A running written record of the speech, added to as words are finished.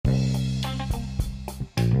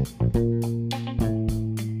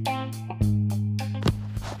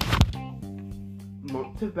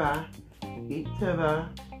Motiva, eat to the,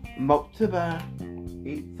 Motiva,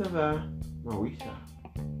 eat to the, moesha.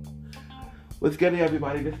 What's good,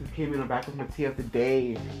 everybody? This is Kim, and I'm back with my tea of the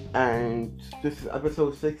day, and this is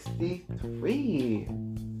episode 63.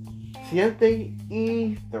 Siente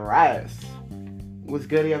y tres. What's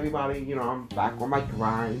good, everybody? You know, I'm back on my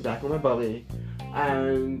grind, back on my belly,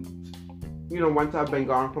 and you know, once I've been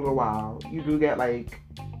gone for a little while, you do get like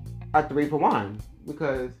a 3-for-1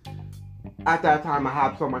 because at that time I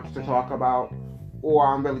have so much to talk about, or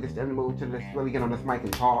I'm really just in the mood to just really get on this mic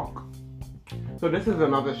and talk. So this is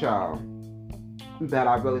another show that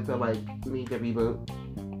I really feel like needs to reboot,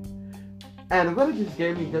 and it really just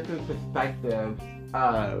gave me different perspectives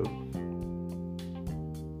of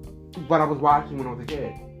what I was watching when I was a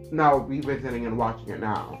kid. Now revisiting and watching it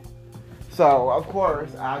now. So of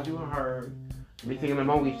course, as you heard me singing the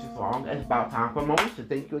Moesha song, it's about time for Moesha.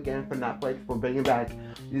 Thank you again for Netflix for bringing back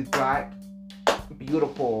these black,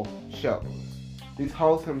 beautiful shows, these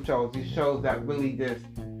wholesome shows, these shows that really just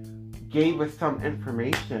gave us some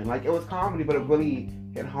information. Like, it was comedy, but it really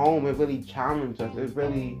hit home. It really challenged us. It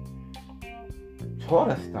really taught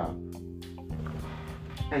us stuff.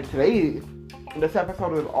 And today, this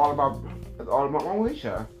episode is all about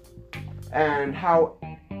Moesha and how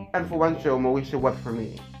influential Moesha was for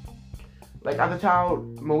me. Like, as a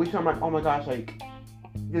child, Moesha, I'm like, oh my gosh, like,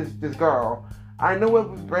 this girl. I knew it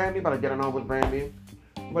was Brandy, but I didn't know it was Brandy.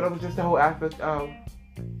 But it was just the whole aspect of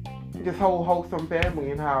this whole wholesome family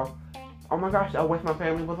and how, oh my gosh, I wish my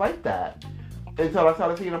family was like that. Until I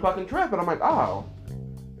started seeing a fucking trip, and I'm like, oh,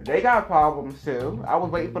 they got problems too. I was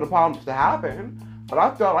waiting for the problems to happen, but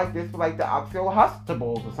I felt like this was like the Oxford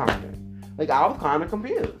Hustables or something. Like, I was kind of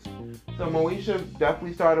confused. So Moesha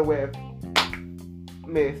definitely started with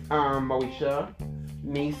Miss Moesha,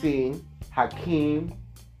 Niecy, Hakeem,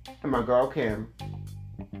 and my girl Kim.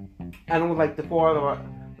 And it was like the four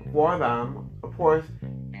of them. Of course,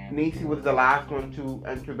 Niecy was the last one to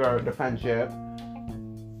enter the friendship.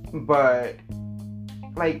 But,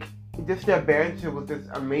 like, just their banter was just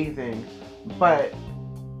amazing. But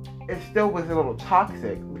it still was a little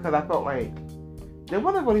toxic because I felt like they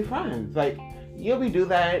wasn't really friends. Like, you ever do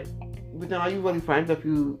that, but then are you really friends if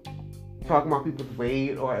you talk about people's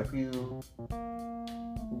weight, or if you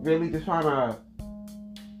really just trying to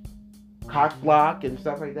cock block and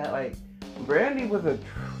stuff like that? Like, Brandy was a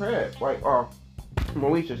trip, like, or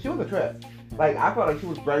Moesha, she was a trip. Like, I felt like she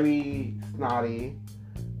was very snotty.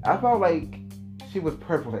 I felt like she was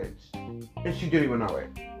privileged, and she didn't even know it.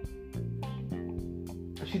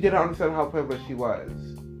 She didn't understand how privileged she was.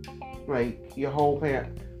 Like, your whole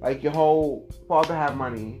father had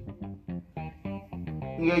money.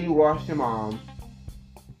 Yeah, you lost your mom.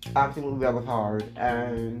 Absolutely, that was hard,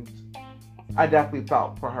 and I definitely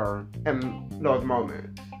felt for her in those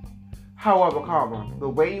moments. However, Karma, the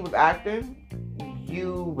way you was acting,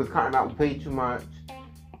 you was cutting out way too much.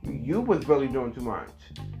 You was really doing too much.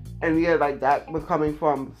 And yeah, like, that was coming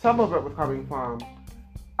from, some of it was coming from,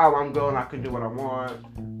 oh, I'm good and I can do what I want.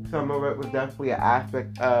 Some of it was definitely an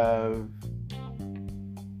aspect of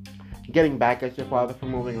getting back at your father for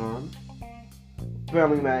moving on.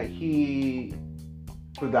 Feeling that he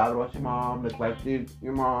forgot about your mom, neglected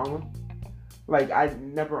your mom. Like, I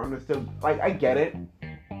never understood. Like, I get it,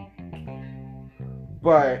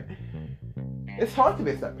 but it's hard to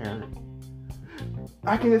be a step-parent.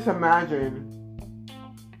 I can just imagine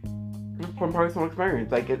from personal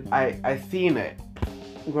experience. Like, I seen it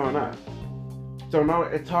growing up. So no,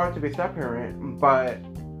 it's hard to be a step-parent, but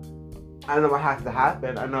I know it has to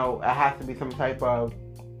happen. I know it has to be some type of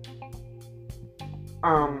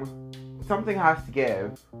something has to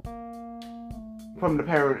give from the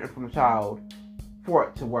parent and from the child for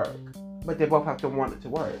it to work. But they both have to want it to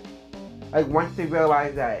work. Like, once they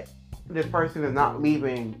realize that this person is not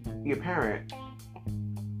leaving your parent,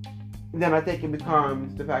 then I think it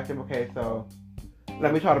becomes the fact of, okay, so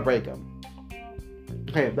let me try to break them.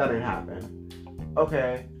 Okay, if that didn't happen,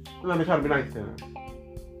 okay, let me try to be nice to them.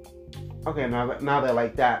 Okay, now they're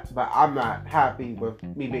like that, but I'm not happy with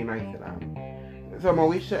me being nice to them. So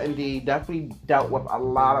Moesha indeed definitely dealt with a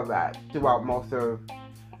lot of that throughout most of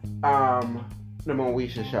the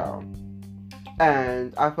Moesha show.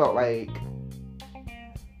 And I felt like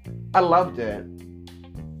I loved it.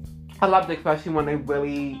 I loved it, especially when they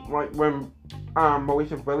really, when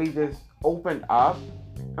Moesha really just opened up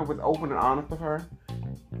and was open and honest with her.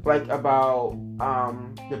 Like, about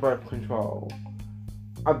the birth control,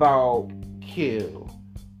 about Q,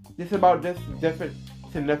 just about just different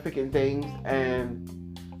significant things and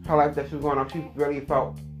her life that she was going on. She really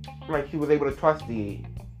felt like she was able to trust D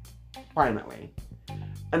finally.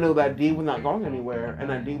 I knew that Dee was not going anywhere, and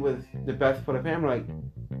that Dee was the best for the family.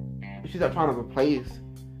 Like, she's not trying to replace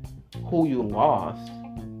who you lost,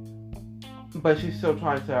 but she's still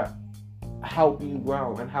trying to help you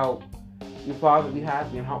grow and help your father be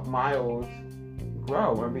happy and help Miles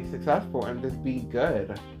grow and be successful and just be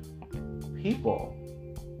good people.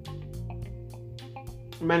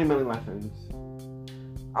 Many, many lessons.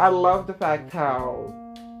 I love the fact how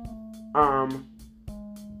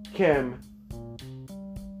Kim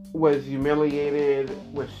was humiliated,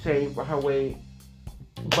 was shamed for her weight,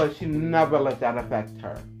 but she never let that affect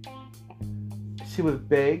her. She was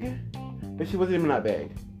big, but she wasn't even that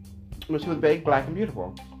big. But she was big, black, and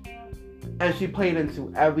beautiful. And she played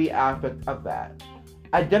into every aspect of that.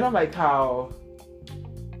 I didn't like how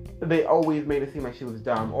they always made it seem like she was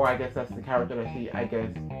dumb, or I guess that's the character that she, I guess,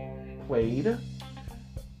 played.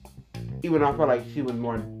 Even though I felt like she was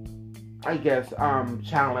more, I guess,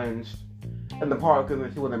 challenged in the part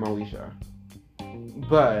because she wasn't moesha.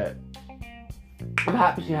 But I'm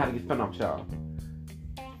happy she had a spin-off show.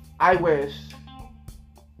 I wish,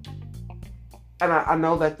 and I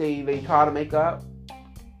know that they try to make up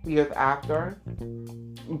years after,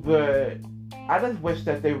 but I just wish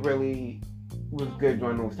that they really was good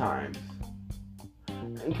during those times.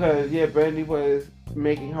 Because, yeah, Brandy was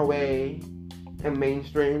making her way in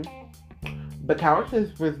mainstream, but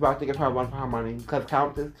Countess was about to get her run for her money, because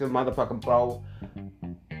Countess can motherfucking blow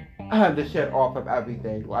the shit off of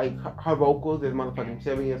everything. Like, her vocals is motherfucking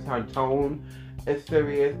serious, her tone is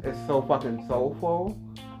serious, it's so fucking soulful.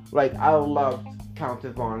 Like, I loved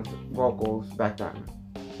Countess Vaughn's vocals back then.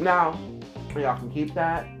 Now, y'all can keep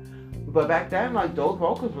that, but back then, like, those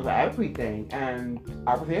vocals was everything, and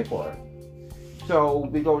I was here for it. So,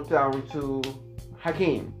 we go down to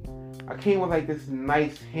Hakeem. Hakeem was like this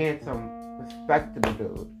nice, handsome, respectable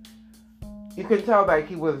dude. You could tell that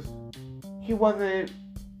he wasn't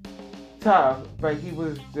tough, but he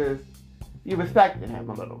was just, you respected him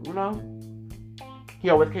a little, you know? He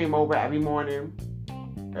always came over every morning,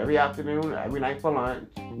 every afternoon, every night for lunch,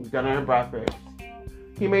 dinner and breakfast.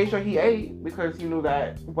 He made sure he ate because he knew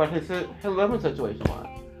that what his living situation was.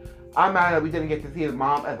 I'm mad that we didn't get to see his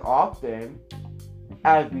mom as often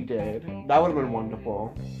as we did. That would have been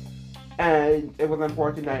wonderful. And it was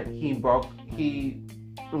unfortunate that he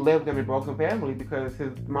lived in a broken family because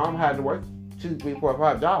his mom had to work 2, 3, 4,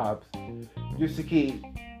 5 jobs just to keep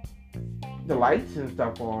the lights and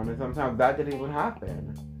stuff on, and sometimes that didn't even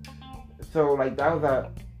happen. So, like, that was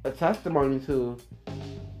a testimony to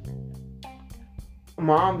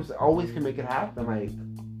moms always can make it happen. Like,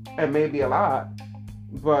 it may be a lot,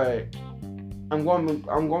 but I'm going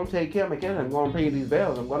to take care of my kids. I'm going to pay these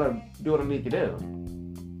bills. I'm going to do what I need to do.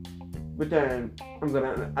 But then I'm going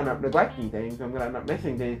to end up neglecting things. I'm going to end up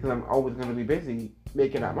missing things because I'm always going to be busy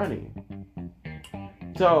making that money.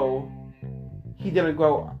 So he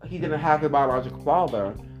didn't have a biological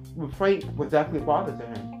father. But Frank was definitely a father to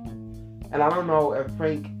him. And I don't know if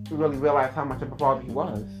Frank really realized how much of a father he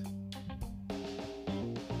was.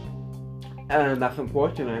 And that's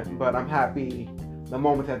unfortunate, but I'm happy the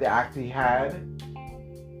moments that they actually had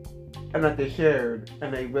and that they shared,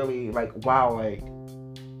 and they really, like, wow, like,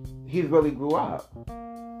 he really grew up.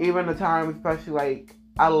 Even the times, especially, like,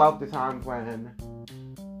 I love the times when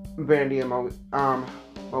Brandy and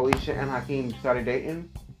moesha and Hakeem started dating.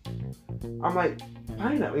 I'm like,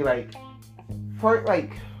 finally, like,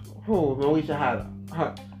 moesha had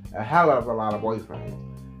a hell of a lot of boyfriends.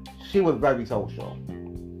 She was very social.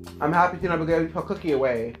 I'm happy she never gave her cookie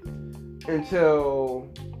away until,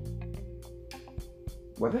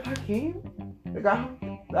 was it Hakeem that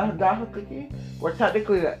got her cookie? Well,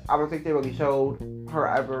 technically, I don't think they really showed her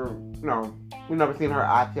ever, we never seen her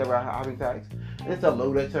actually ever having sex. It's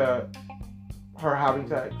alluded to her having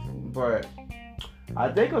sex, but I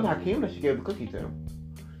think it was Hakeem that she gave the cookie to.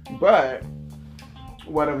 But,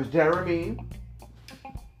 whether it was Jeremy,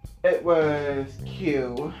 it was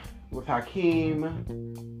Q, with Hakeem,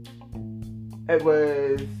 it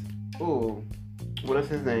was, what is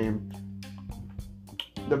his name?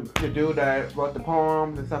 The dude that wrote the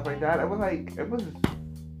poems and stuff like that. It was a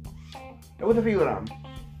few of them.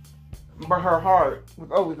 But her heart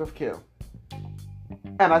was always with Q.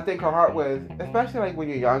 And I think her heart was, especially like when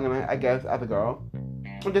you're young, and I guess as a girl,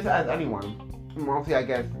 or just as anyone, mostly I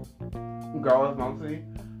guess girls mostly,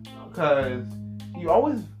 because you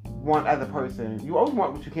always want as a person, you always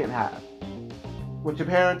want what you can't have. What your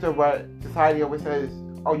parents or what society always says,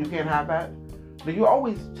 oh, you can't have that, then you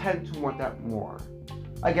always tend to want that more.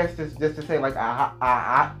 I guess just to say like,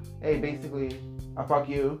 hey, basically, I fuck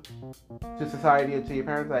you to society and to your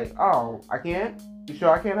parents, like, oh, I can't? You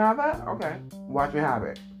sure I can't have that? Okay, watch me have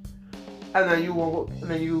it. and then you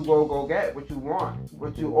will go get what you want,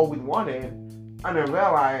 what you always wanted, and then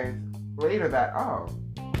realize later that, oh,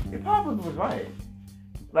 it probably was right.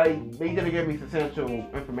 Like, they didn't give me substantial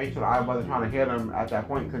information. I wasn't trying to hear them at that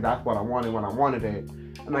point because that's what I wanted when I wanted it.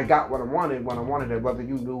 And I got what I wanted when I wanted it, whether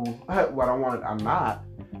you knew what I wanted or not,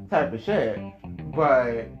 type of shit.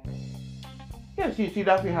 But, yeah, she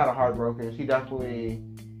definitely had a heart broken. She definitely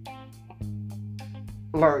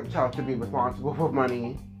learned how to be responsible with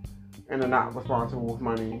money and not responsible with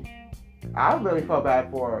money. I really felt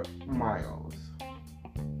bad for Miles.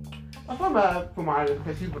 I felt bad for Miles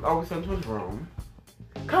because he was always sent to his room.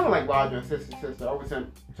 Kind of like Roger and sister, always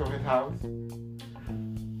sent to his house.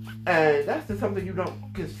 And that's just something you don't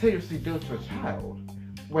seriously do to a child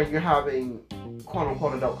when you're having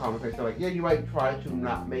quote-unquote adult conversation. Like, yeah, you might try to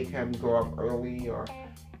not make him grow up early or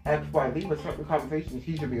X, Y, Z, but certain conversations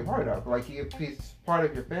he should be a part of. Like, if he's part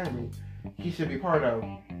of your family, he should be part of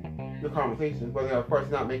the conversations. Whether, of course,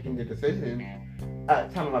 not making the decisions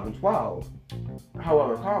at 10, 11, 12.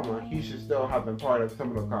 However, comma, he should still have been part of some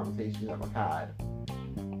of those conversations that was had.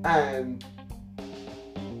 And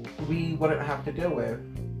we wouldn't have to deal with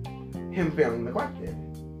him feeling neglected.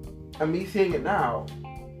 And me seeing it now,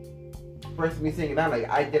 like,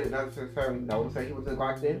 I didn't necessarily notice that he was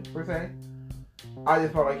neglected, per se. I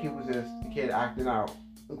just felt like he was just a kid acting out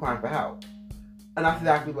and crying for help. And that's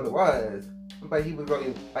exactly what it was. But he was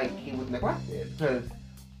really, like, he was neglected. Because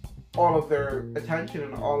all of their attention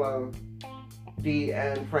and all of Dee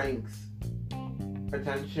and Frank's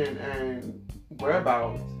attention and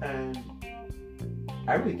whereabouts and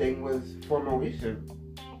everything was for Moesha.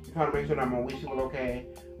 Trying to make sure that Moesha was okay.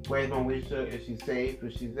 Where's Moesha? Is she safe?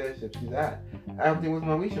 Is she this? Is she that? Everything was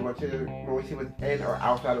Moesha, whether Moesha was in or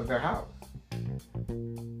outside of their house.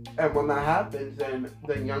 And when that happens, then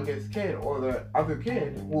the youngest kid or the other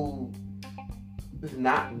kid who is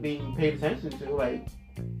not being paid attention to, like,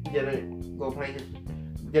 didn't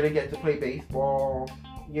get to play baseball,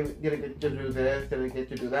 didn't get to do this, didn't get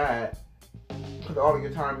to do that, because all of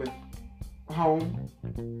your time is home,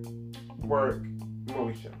 work,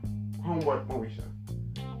 Moesha. Homework, Moesha.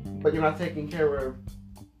 But you're not taking care of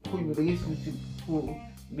who needs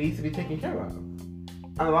to be taken care of.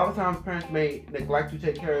 And a lot of times parents may neglect to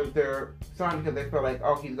take care of their son because they feel like,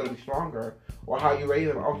 oh, he's going to be stronger. Or how you raise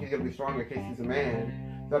him, oh, he's going to be stronger in case he's a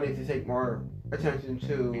man. So I need to take more attention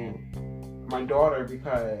to my daughter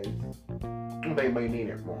because they may need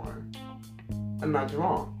it more. And that's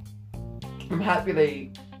wrong. I'm happy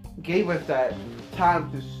they gave us that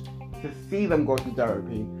time to see them go through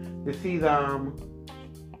therapy, to see them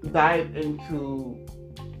dive into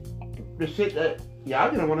the shit that y'all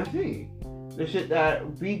didn't want to see, the shit that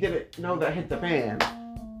we didn't know that hit the fan,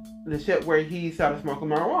 the shit where he started smoking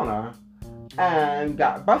marijuana and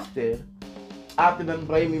got busted after them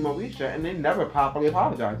blaming Moesha and they never properly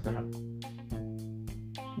apologized to him.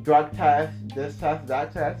 Drug test, this test,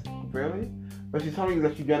 that test, really? But she's telling you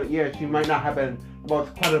that she got it. Yeah, she might not have been the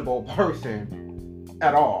most credible person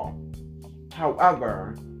at all.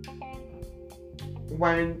 However,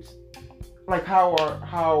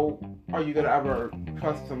 how are you gonna ever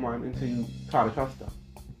trust someone until you try to trust them?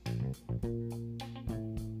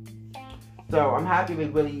 So I'm happy they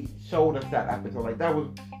really showed us that episode. Like, that was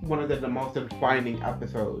one of the most defining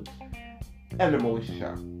episodes in the Moesha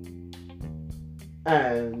show.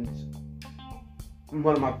 And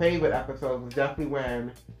one of my favorite episodes was definitely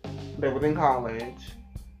when they were in college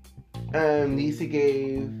and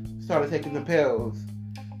Niecy started taking the pills,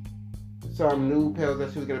 some new pills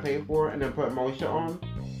that she was going to pay for, and then put Moesha on.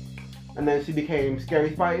 And then she became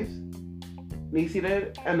Scary Spice, Niecy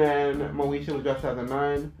did, and then Moesha was dressed as a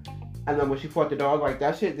nun. And then when she fought the dog, like,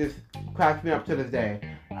 that shit just cracks me up to this day.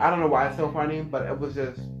 I don't know why it's so funny, but it was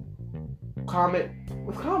just comedy.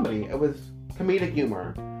 It was comedic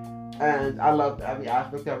humor. And I loved every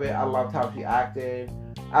aspect of it. I loved how she acted.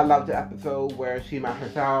 I loved the episode where she met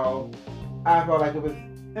herself. I felt like it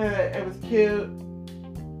was cute.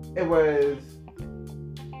 It was,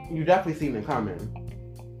 you definitely seen it coming.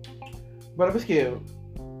 But it was cute.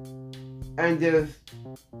 And just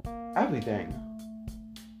everything.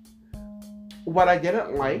 What I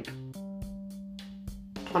didn't like,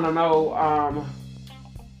 and I know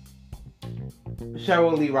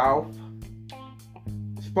Cheryl Lee Ralph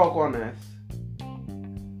spoke on this,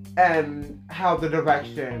 and how the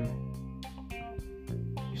direction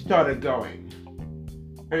started going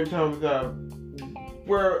in terms of,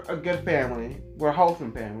 we're a good family, we're a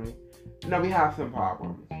wholesome family, now we have some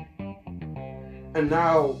problems, and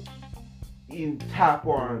now you tap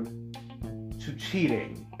on to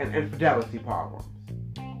cheating and infidelity problems.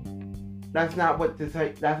 That's not the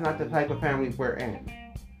type of family we're in.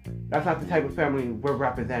 That's not the type of family we're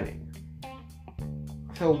representing.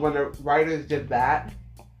 So when the writers did that,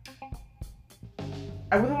 it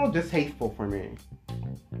was a little distasteful for me.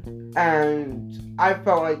 And I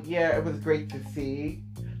felt like, yeah, it was great to see,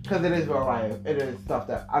 because it is real life. It is stuff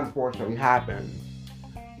that unfortunately happens.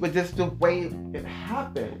 But just the way it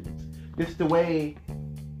happened, just the way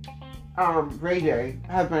Ray J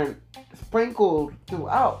has been sprinkled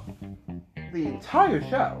throughout the entire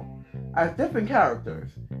show as different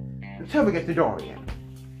characters until we get to Dorian.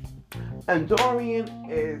 And Dorian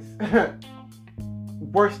is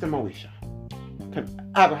worse than Moesha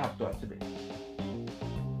can ever have thought to be.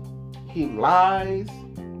 He lies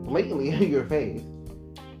blatantly in your face.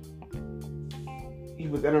 He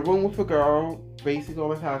was in a room with a girl, basically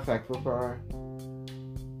almost had sex with her.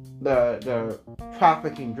 The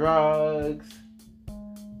trafficking drugs,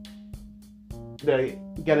 the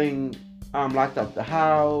getting locked up the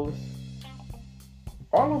house,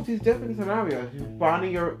 all of these different scenarios. You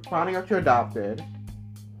finding out you're adopted,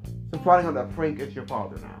 to finding out that Frank is your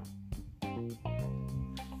father now.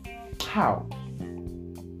 How?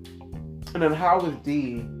 And then how is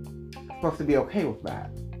Dee supposed to be okay with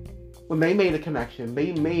that? When they made a connection,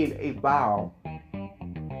 they made a vow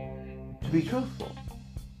to be truthful.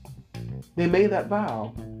 They made that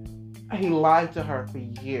vow. He lied to her for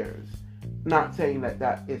years, not saying that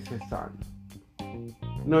that is his son.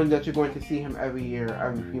 Knowing that you're going to see him every year,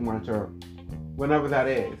 every few months, or whenever that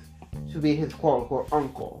is, to be his quote-unquote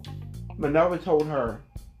uncle. But never told her,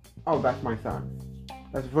 oh, that's my son.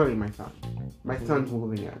 That's really my son. My son's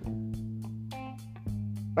moving in.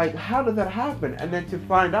 Like, how did that happen? And then to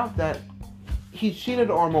find out that he cheated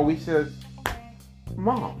on Moesha's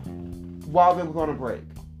mom while they was on a break.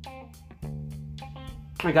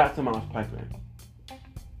 I got someone else pregnant.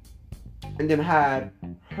 And then had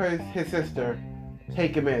his sister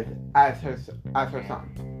take him in as her son.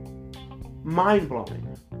 Mind-blowing.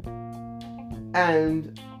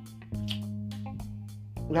 And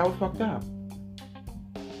that was fucked up.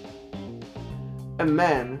 And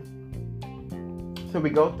then, so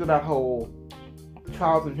we go through that whole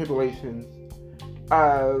trials and tribulations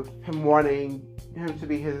of him wanting him to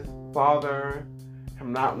be his father,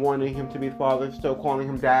 him not wanting him to be his father, still calling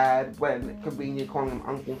him dad, when convenient calling him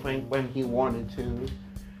Uncle Frank when he wanted to.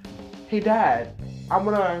 Hey dad, I'm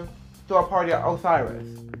gonna throw a party at Osiris.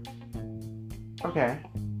 Okay.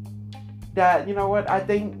 Dad, you know what? I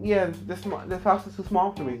think, yeah, this house is too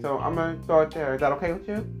small for me, so I'm gonna throw it there. Is that okay with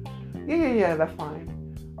you? Yeah, that's fine.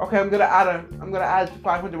 Okay, I'm gonna add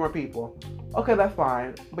 500 more people. Okay, that's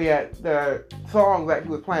fine. But yet the song that he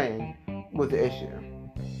was playing was the issue.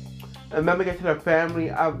 And then we get to the family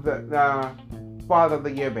of the Father of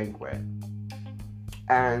the Year banquet,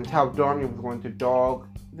 and how Dorian was going to dog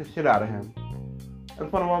the shit out of him in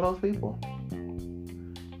front of all those people.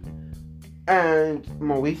 And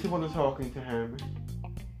Moesha wasn't talking to him.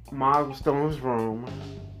 Miles was still in his room.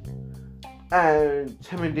 And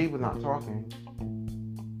Tim and Dee was not talking.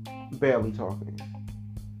 Barely talking.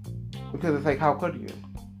 Because it's like, how could you?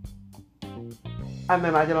 And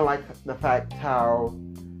then I didn't like the fact how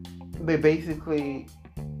they basically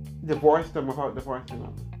divorced them without divorcing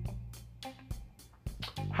them.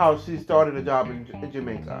 How she started a job in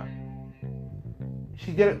Jamaica.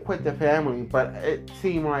 She didn't quit the family, but it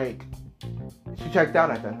seemed like she checked out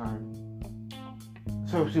at that time.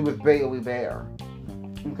 So she was barely there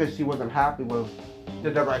because she wasn't happy with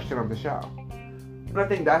the direction of the show. And I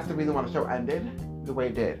think that's the reason why the show ended the way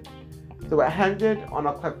it did. So it ended on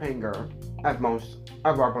a cliffhanger, as most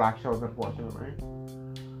of our black shows, unfortunately,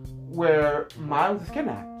 where Miles is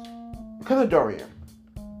kidnapped because of Dorian.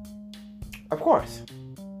 Of course.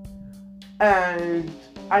 And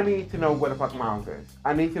I need to know where the fuck Miles is.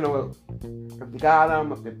 I need to know if they got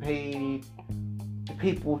him, if they paid the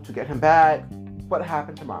people to get him back. What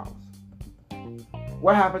happened to Miles?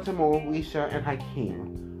 What happened to Moesha and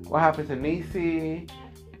Hakeem? What happened to Niecy?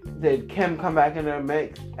 Did Kim come back in the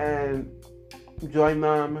mix and join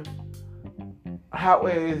them? How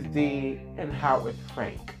is Dee and how is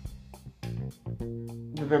Frank?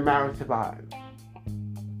 Did their marriage survive?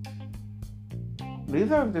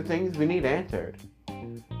 These are the things we need answered.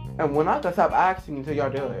 And we're not gonna stop asking until y'all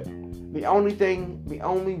do it. The only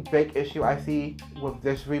big issue I see with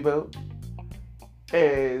this reboot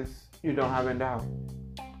is you don't have Endowed.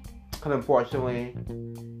 Because unfortunately,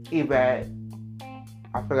 Yvette,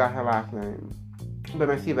 I forgot her last name, but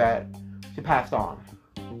Miss Yvette, she passed on.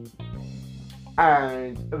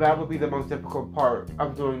 And that would be the most difficult part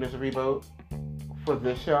of doing this reboot for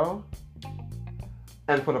this show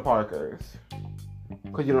and for the Parkers.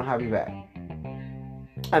 Because you don't have Yvette.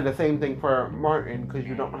 And the same thing for Martin, because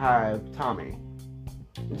you don't have Tommy.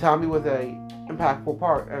 Tommy was a impactful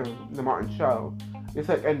part of the Martin show. Just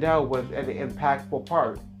like Endell was an impactful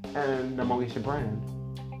part in the moesha brand.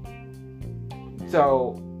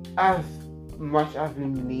 So, as much as we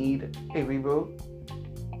need a reboot,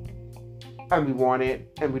 and we want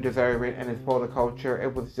it, and we deserve it, and it's for the culture,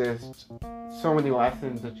 it was just so many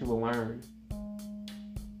lessons that you will learn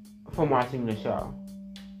from watching the show.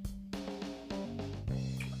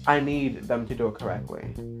 I need them to do it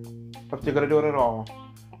correctly. If they're going to do it at all,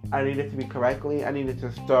 I need it to be correctly. I need it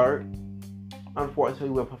to start, unfortunately,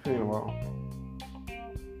 with a funeral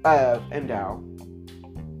of Endell.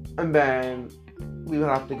 And then we would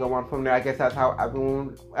have to go on from there. I guess that's how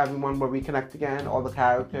everyone will reconnect again. All the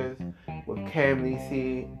characters with Kim,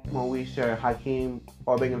 Niecy, moesha, Hakeem,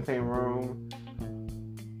 all being in the same room.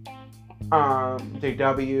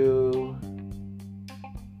 JW,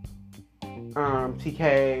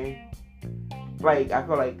 TK. Like, I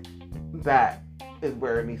feel like that is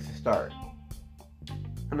where it needs to start.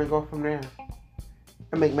 And then go from there.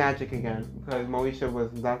 And make magic again. Because moesha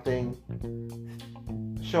was nothing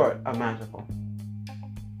short of magical.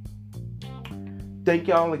 Thank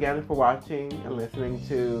y'all again for watching and listening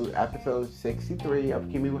to episode 63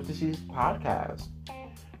 of Give Me What the Cheese podcast.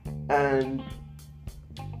 And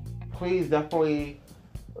please definitely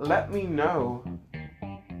let me know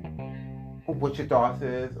what your thoughts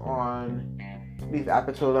is on these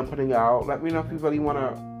episodes I'm putting out. Let me know if you really want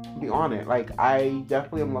to be on it. Like, I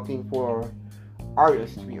definitely am looking for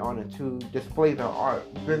artists to be on it, to display their art,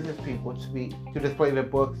 business people to display their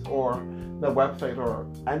books or their website or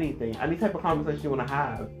anything, any type of conversation you want to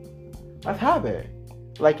have. Let's have it.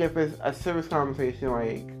 Like, if it's a serious conversation,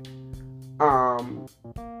 like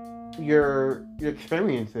your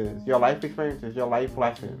experiences, your life experiences, your life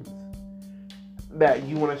lessons that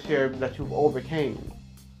you want to share that you've overcame,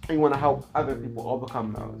 and you want to help other people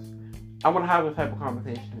overcome those. I want to have those type of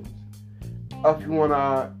conversations. If you want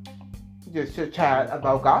to just chit chat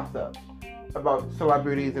about gossip, about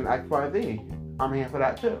celebrities and XYZ, I'm here for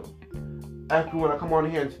that too. If you want to come on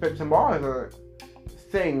here and spit some bars or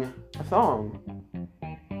sing a song,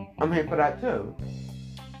 I'm here for that too.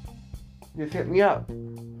 Just hit me up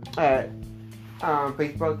at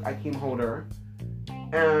Facebook, Akeem Holder,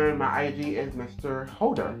 and my IG is Mr.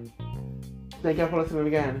 Holder. Thank you for listening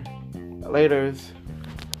again. Laters.